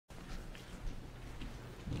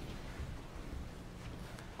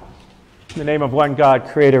In the name of one God,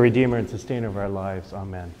 Creator, Redeemer, and Sustainer of our lives.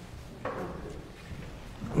 Amen.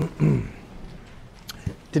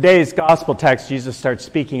 Today's gospel text, Jesus starts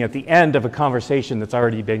speaking at the end of a conversation that's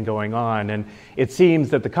already been going on. And it seems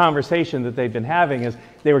that the conversation that they've been having is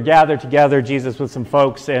they were gathered together, Jesus with some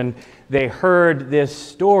folks, and they heard this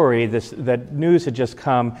story, that news had just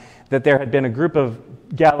come, that there had been a group of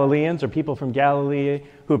Galileans or people from Galilee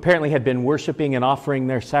who apparently had been worshiping and offering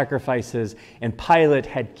their sacrifices, and Pilate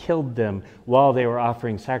had killed them while they were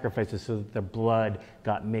offering sacrifices so that their blood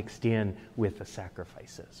got mixed in with the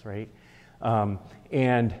sacrifices, right?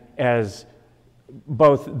 And as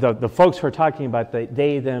both the folks who are talking about,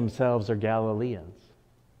 they themselves are Galileans.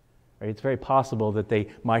 Right? It's very possible that they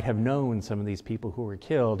might have known some of these people who were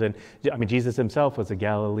killed. And I mean, Jesus himself was a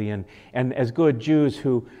Galilean. And as good Jews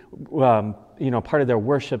who, part of their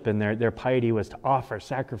worship and their piety was to offer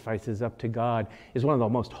sacrifices up to God, is one of the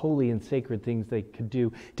most holy and sacred things they could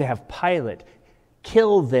do. To have Pilate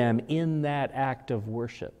kill them in that act of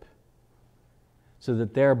worship, so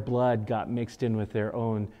that their blood got mixed in with their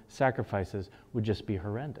own sacrifices, would just be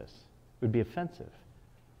horrendous. It would be offensive.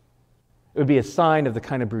 It would be a sign of the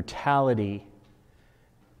kind of brutality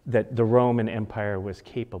that the Roman Empire was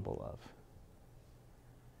capable of.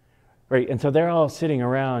 Right? And so they're all sitting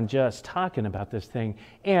around just talking about this thing,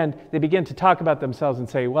 and they begin to talk about themselves and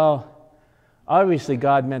say, well, obviously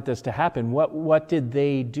God meant this to happen. What did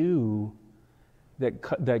they do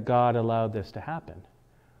that God allowed this to happen?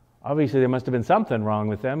 Obviously, there must have been something wrong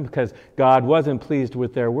with them, because God wasn't pleased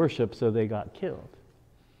with their worship, so they got killed.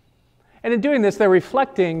 And in doing this, they're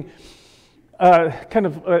reflecting kind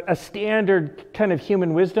of a standard kind of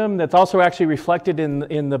human wisdom that's also actually reflected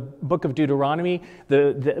in the book of Deuteronomy,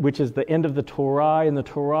 which is the end of the Torah. In the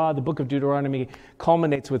Torah, the book of Deuteronomy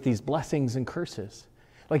culminates with these blessings and curses.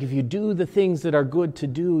 Like, if you do the things that are good to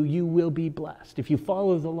do, you will be blessed. If you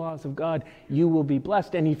follow the laws of God, you will be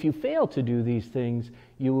blessed. And if you fail to do these things,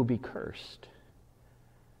 you will be cursed.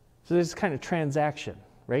 So there's this kind of transaction,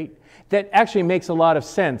 right? That actually makes a lot of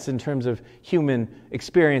sense in terms of human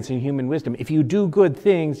experience and human wisdom. If you do good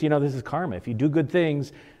things, this is karma. If you do good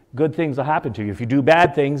things will happen to you. If you do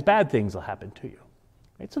bad things will happen to you.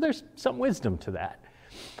 Right? So there's some wisdom to that.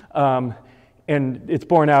 And it's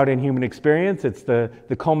borne out in human experience. It's the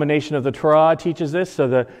culmination of the Torah teaches this.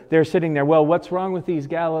 So they're sitting there, well, what's wrong with these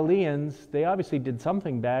Galileans? They obviously did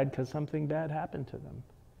something bad because something bad happened to them.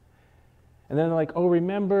 And then they're like, oh,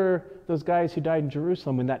 remember those guys who died in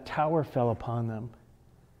Jerusalem when that tower fell upon them?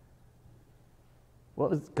 What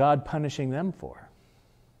was God punishing them for?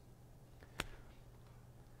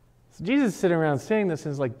 So Jesus is sitting around saying this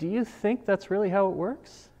and is like, do you think that's really how it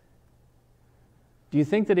works? Do you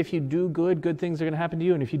think that if you do good things are going to happen to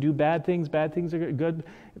you, and if you do bad things are bad things are going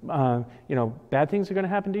to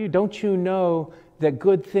happen to you? Don't you know that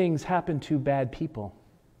good things happen to bad people,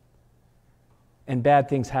 and bad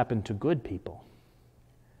things happen to good people?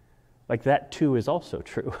 Like, that too is also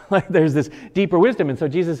true. Like, there's this deeper wisdom, and so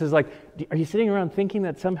Jesus is like, are you sitting around thinking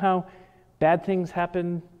that somehow bad things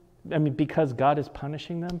happen, because God is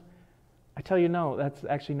punishing them? I tell you, no, that's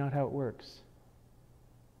actually not how it works.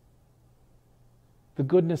 The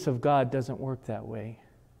goodness of God doesn't work that way.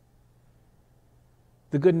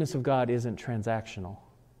 The goodness of God isn't transactional.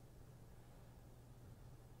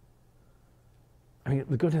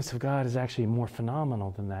 The goodness of God is actually more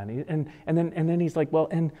phenomenal than that. And then he's like, well,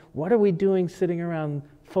 and what are we doing sitting around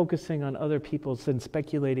focusing on other people's and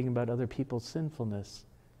speculating about other people's sinfulness?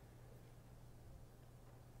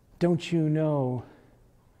 Don't you know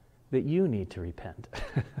that you need to repent?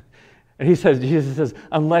 And Jesus says,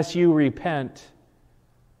 unless you repent,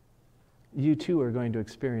 you too are going to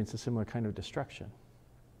experience a similar kind of destruction.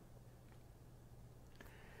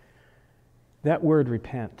 That word,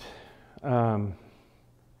 repent, I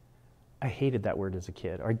hated that word as a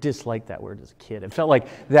kid, or I disliked that word as a kid. It felt like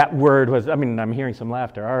that word was, I'm hearing some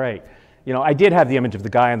laughter, all right. I did have the image of the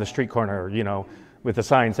guy on the street corner, with a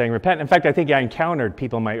sign saying repent. In fact, I think I encountered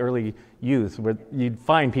people in my early youth where you'd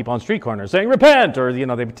find people on street corners saying repent, or, they'd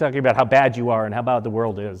be talking about how bad you are and how bad the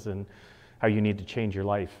world is and how you need to change your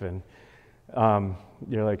life. And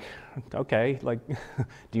you're like, okay, like,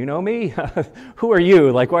 do you know me? Who are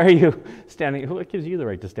you? Like, why are you standing? What gives you the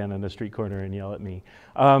right to stand on the street corner and yell at me?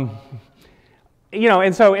 And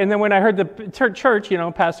then when I heard the church,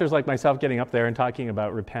 pastors like myself getting up there and talking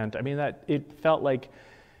about repent, that it felt like,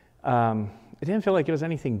 it didn't feel like it was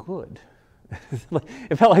anything good.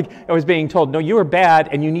 It felt like I was being told, no, you are bad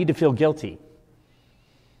and you need to feel guilty.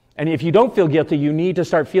 And if you don't feel guilty, you need to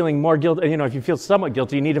start feeling more guilty. If you feel somewhat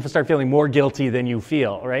guilty, you need to start feeling more guilty than you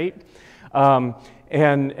feel, right?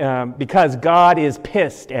 Because God is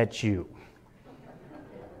pissed at you.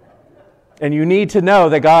 And you need to know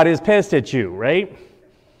that God is pissed at you, right?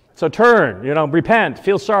 So turn, repent,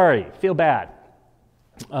 feel sorry, feel bad.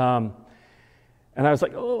 And I was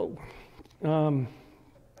like,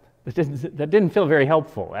 that didn't feel very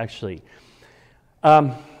helpful, actually.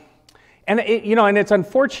 And it's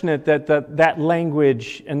unfortunate that that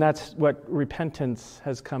language, and that's what repentance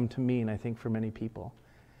has come to mean, I think, for many people.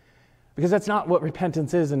 Because that's not what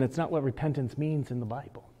repentance is, and it's not what repentance means in the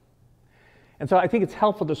Bible. And so I think it's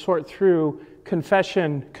helpful to sort through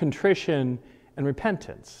confession, contrition, and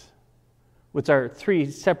repentance, which are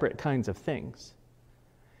three separate kinds of things.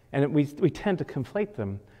 And we tend to conflate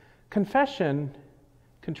them. Confession,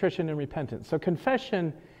 contrition, and repentance. So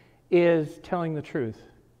confession is telling the truth.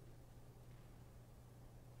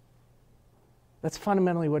 That's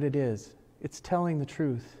fundamentally what it is. It's telling the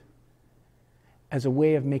truth as a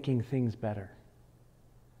way of making things better.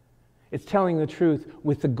 It's telling the truth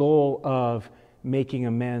with the goal of making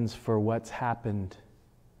amends for what's happened,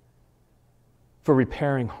 for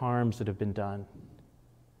repairing harms that have been done.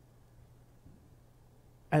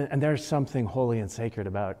 And there's something holy and sacred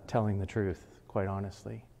about telling the truth, quite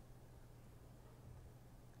honestly.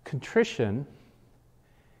 Contrition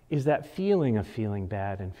is that feeling of feeling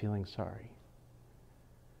bad and feeling sorry.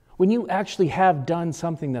 When you actually have done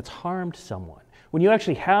something that's harmed someone, when you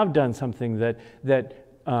actually have done something that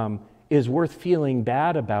is worth feeling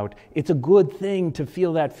bad about, it's a good thing to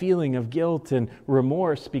feel that feeling of guilt and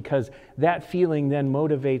remorse, because that feeling then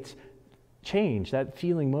motivates change. That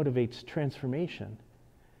feeling motivates transformation.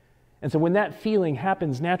 And so when that feeling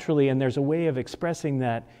happens naturally and there's a way of expressing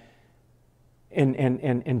that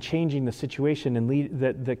and changing the situation and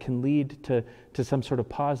that can lead to some sort of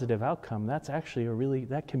positive outcome, that's actually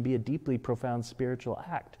that can be a deeply profound spiritual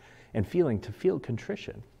act and feeling, to feel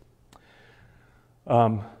contrition.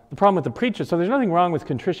 The problem with the preacher, so there's nothing wrong with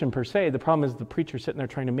contrition per se. The problem is the preacher sitting there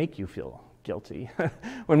trying to make you feel guilty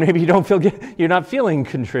when maybe you don't feel, you're not feeling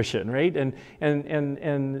contrition, right? And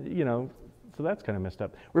so that's kind of messed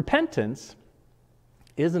up. Repentance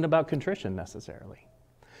isn't about contrition necessarily.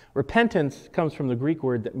 Repentance comes from the Greek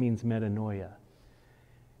word that means metanoia.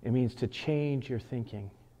 It means to change your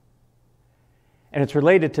thinking. And it's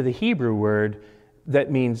related to the Hebrew word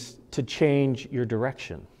that means to change your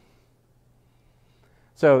direction.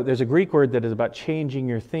 So there's a Greek word that is about changing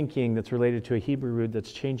your thinking that's related to a Hebrew word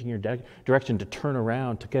that's changing your direction, to turn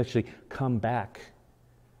around, to actually come back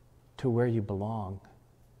to where you belong.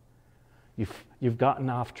 You've gotten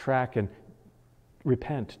off track, and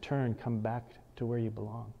repent, turn, come back to where you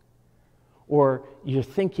belong. Or your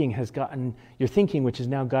thinking, which is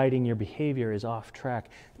now guiding your behavior, is off track.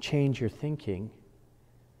 Change your thinking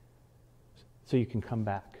so you can come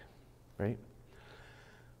back, right?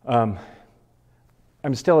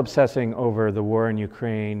 I'm still obsessing over the war in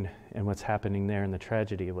Ukraine and what's happening there and the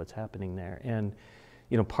tragedy of what's happening there. And,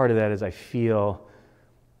 part of that is I feel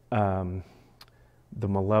the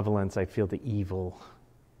malevolence, I feel the evil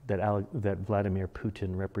that Vladimir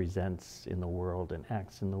Putin represents in the world and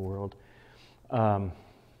acts in the world. I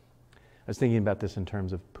was thinking about this in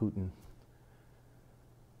terms of Putin.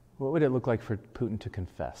 What would it look like for Putin to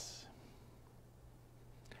confess?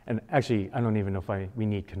 And actually, I don't even know if we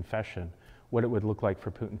need confession. What it would look like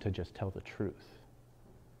for Putin to just tell the truth.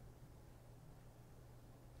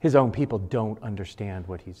 His own people don't understand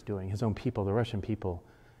what he's doing. His own people, the Russian people,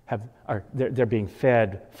 they're being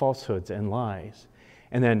fed falsehoods and lies.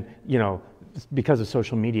 And then, because of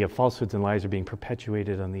social media, falsehoods and lies are being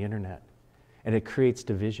perpetuated on the internet. And it creates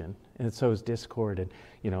division, and it sows discord. And,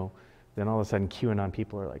 then all of a sudden QAnon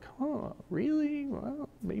people are like, oh, really? Well,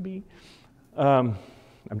 maybe. I'm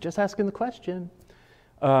just asking the question.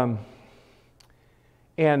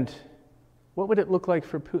 And what would it look like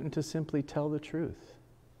for Putin to simply tell the truth?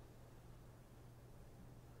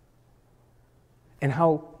 And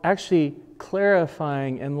how actually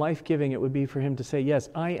clarifying and life-giving it would be for him to say, yes,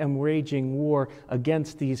 I am waging war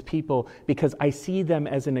against these people because I see them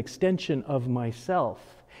as an extension of myself.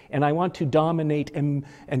 And I want to dominate and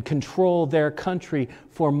control their country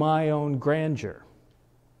for my own grandeur.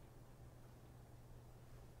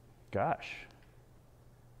 Gosh.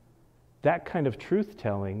 That kind of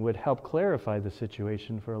truth-telling would help clarify the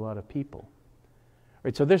situation for a lot of people.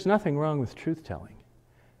 Right? So there's nothing wrong with truth-telling.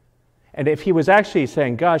 And if he was actually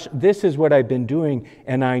saying, gosh, this is what I've been doing,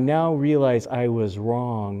 and I now realize I was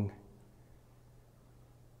wrong,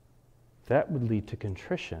 that would lead to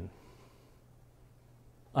contrition.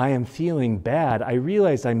 I am feeling bad. I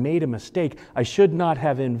realize I made a mistake. I should not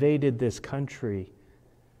have invaded this country.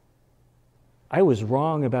 I was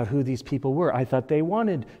wrong about who these people were. I thought they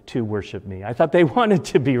wanted to worship me. I thought they wanted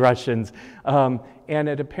to be Russians. And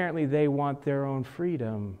apparently they want their own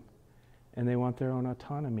freedom. and they want their own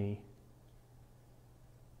autonomy.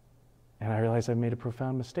 And I realize I've made a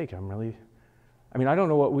profound mistake. I don't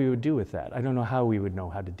know what we would do with that. I don't know how we would know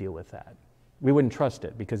how to deal with that. We wouldn't trust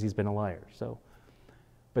it because he's been a liar.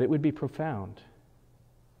 But it would be profound.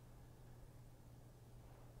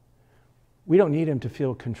 We don't need him to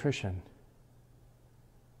feel contrition.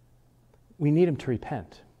 We need him to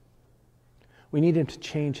repent. We need him to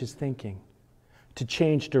change his thinking, to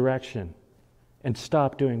change direction, and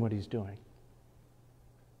stop doing what he's doing.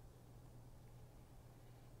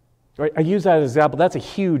 Right? I use that as an example. That's a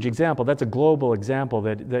huge example. That's a global example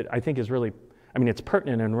that I think is really, it's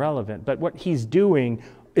pertinent and relevant. But what he's doing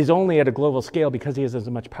is only at a global scale because he has as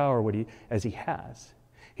much power as he has.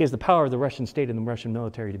 He has the power of the Russian state and the Russian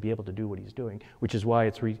military to be able to do what he's doing, which is why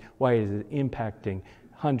it is impacting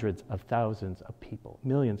hundreds of thousands of people,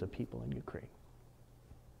 millions of people in Ukraine.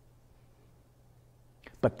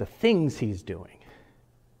 But the things he's doing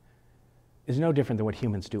is no different than what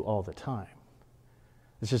humans do all the time.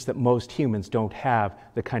 It's just that most humans don't have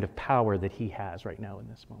the kind of power that he has right now in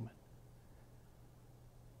this moment.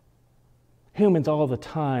 Humans all the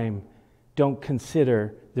time don't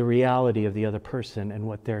consider the reality of the other person and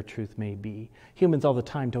what their truth may be. Humans all the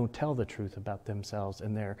time don't tell the truth about themselves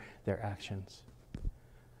and their actions.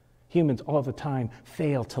 Humans all the time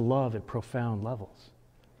fail to love at profound levels.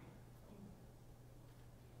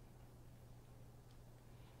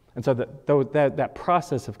 And so that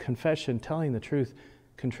process of confession, telling the truth,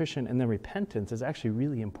 contrition, and then repentance is actually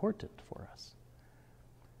really important for us.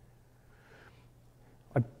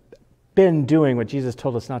 I've been doing what Jesus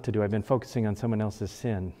told us not to do. I've been focusing on someone else's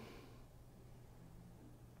sin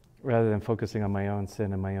rather than focusing on my own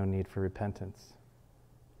sin and my own need for repentance.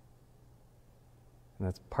 And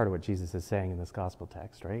that's part of what Jesus is saying in this gospel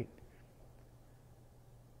text, right?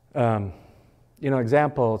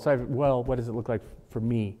 Example, what does it look like for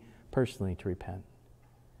me personally to repent?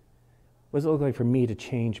 What does it look like for me to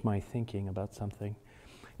change my thinking about something?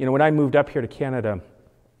 When I moved up here to Canada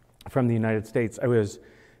from the United States, I was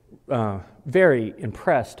very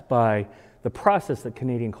impressed by the process that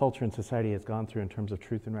Canadian culture and society has gone through in terms of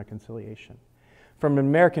truth and reconciliation. From an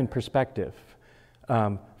American perspective,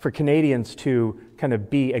 for Canadians to kind of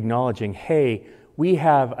be acknowledging, hey, we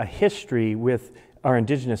have a history with our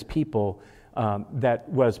Indigenous people that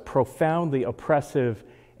was profoundly oppressive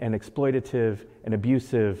and exploitative and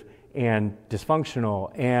abusive and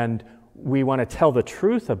dysfunctional, and we want to tell the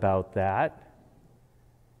truth about that,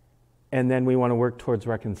 and then we want to work towards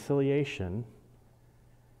reconciliation.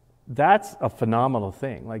 That's a phenomenal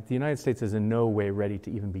thing. Like, the United States is in no way ready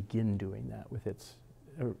to even begin doing that with its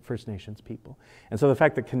First Nations people. And so the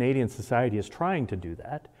fact that Canadian society is trying to do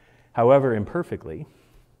that, however imperfectly,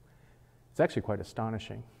 it's actually quite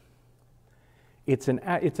astonishing. It's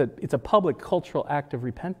a public cultural act of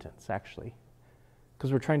repentance, actually,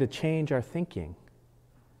 because we're trying to change our thinking.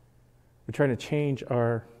 We're trying to change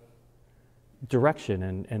our direction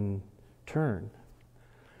and turn.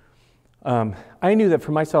 I knew that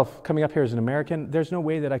for myself, coming up here as an American, there's no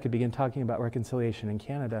way that I could begin talking about reconciliation in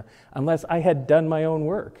Canada unless I had done my own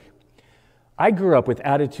work. I grew up with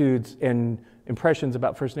attitudes and impressions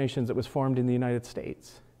about First Nations that was formed in the United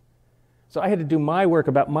States. So I had to do my work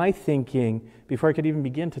about my thinking before I could even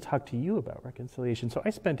begin to talk to you about reconciliation. So I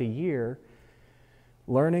spent a year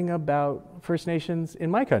learning about First Nations in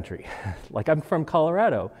my country. Like, I'm from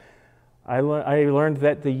Colorado. I learned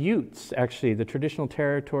that the Utes, actually, the traditional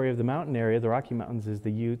territory of the mountain area, the Rocky Mountains, is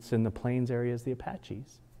the Utes, and the plains area is the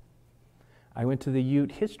Apaches. I went to the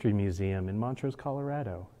Ute History Museum in Montrose,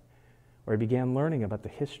 Colorado, where I began learning about the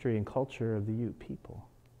history and culture of the Ute people.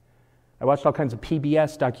 I watched all kinds of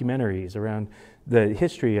PBS documentaries around the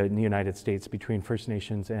history in the United States between First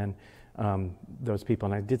Nations and those people,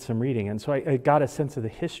 and I did some reading. And so I got a sense of the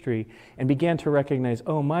history and began to recognize,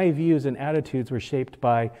 my views and attitudes were shaped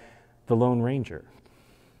by the Lone Ranger.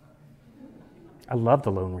 I love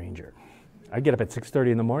the Lone Ranger. I get up at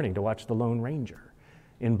 6:30 in the morning to watch the Lone Ranger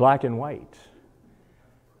in black and white,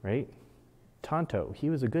 right? Tonto, he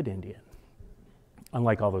was a good Indian,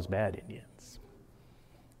 unlike all those bad Indians,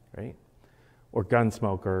 right? Or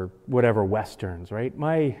Gunsmoke, or whatever Westerns, right?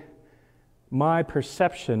 My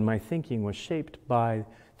perception, my thinking was shaped by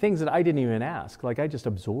things that I didn't even ask. Like, I just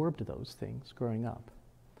absorbed those things growing up.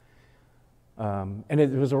 And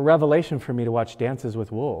it was a revelation for me to watch Dances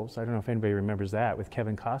with Wolves. I don't know if anybody remembers that, with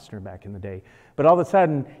Kevin Costner back in the day. But all of a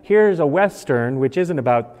sudden, here's a Western, which isn't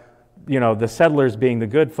about, the settlers being the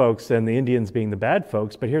good folks and the Indians being the bad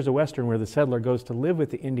folks, but here's a Western where the settler goes to live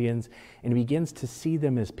with the Indians and he begins to see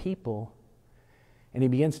them as people, and he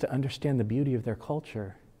begins to understand the beauty of their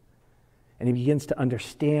culture, and he begins to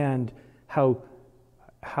understand how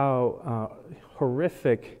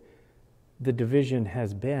horrific the division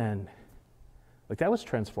has been, like that was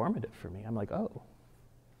transformative for me. I'm like, oh.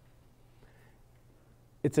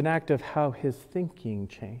 It's an act of how his thinking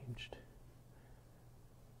changed.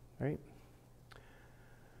 Right?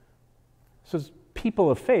 So as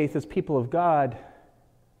people of faith, as people of God,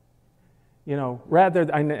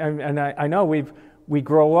 rather, I know we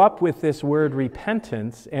grow up with this word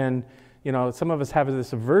repentance, and some of us have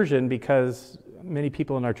this aversion because many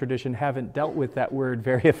people in our tradition haven't dealt with that word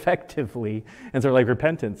very effectively, and so they're like,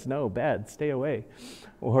 repentance, no, bad, stay away.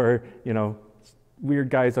 Or,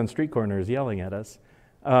 weird guys on street corners yelling at us.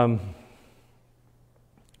 And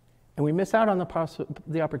we miss out on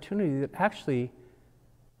the opportunity that actually,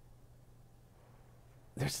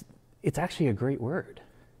 it's actually a great word.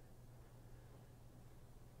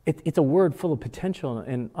 It's a word full of potential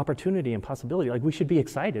and opportunity and possibility. Like, we should be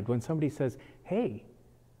excited when somebody says, hey,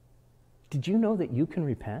 did you know that you can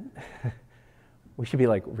repent? We should be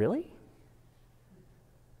like, really?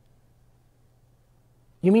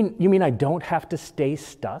 You mean I don't have to stay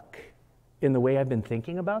stuck in the way I've been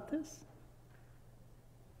thinking about this?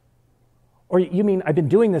 Or you mean I've been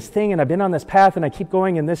doing this thing and I've been on this path and I keep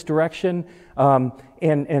going in this direction, there's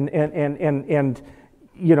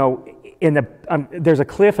a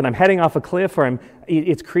cliff and I'm heading off a cliff, or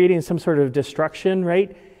it's creating some sort of destruction,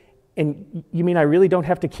 right? And you mean I really don't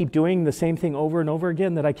have to keep doing the same thing over and over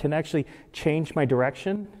again, that I can actually change my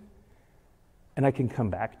direction and I can come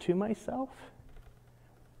back to myself?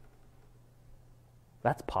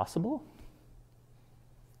 That's possible.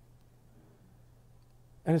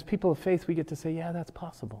 And as people of faith, we get to say, yeah, that's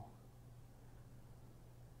possible.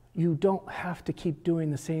 You don't have to keep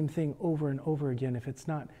doing the same thing over and over again if it's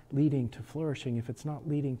not leading to flourishing, if it's not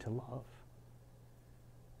leading to love.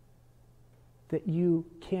 That you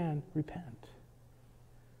can repent.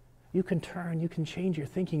 You can turn, you can change your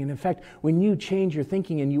thinking. And in fact, when you change your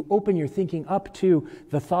thinking and you open your thinking up to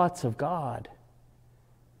the thoughts of God,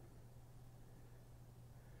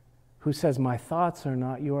 who says, my thoughts are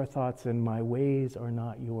not your thoughts and my ways are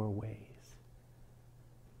not your ways.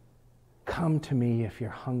 Come to me if you're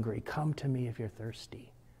hungry. Come to me if you're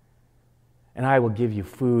thirsty. And I will give you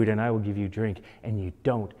food and I will give you drink. And you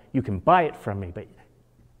can buy it from me, but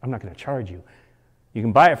I'm not going to charge you. You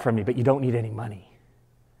can buy it from me, but you don't need any money.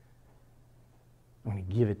 I'm going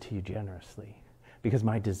to give it to you generously, because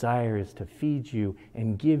my desire is to feed you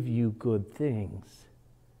and give you good things.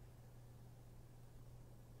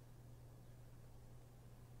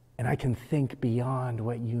 And I can think beyond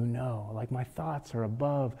what you know. Like, my thoughts are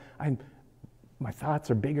above. My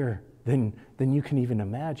thoughts are bigger than you can even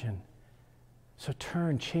imagine. So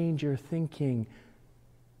change your thinking.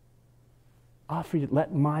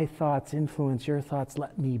 Let my thoughts influence your thoughts.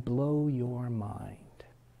 Let me blow your mind.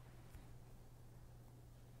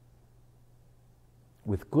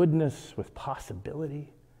 With goodness, with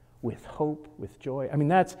possibility, with hope, with joy. I mean,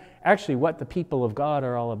 that's actually what the people of God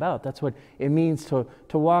are all about. That's what it means to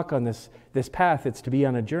walk on this path. It's to be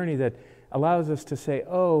on a journey that allows us to say,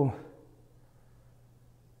 oh,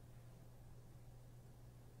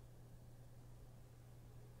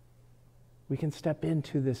 we can step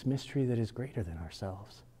into this mystery that is greater than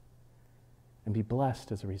ourselves and be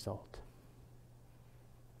blessed as a result.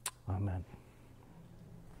 Amen.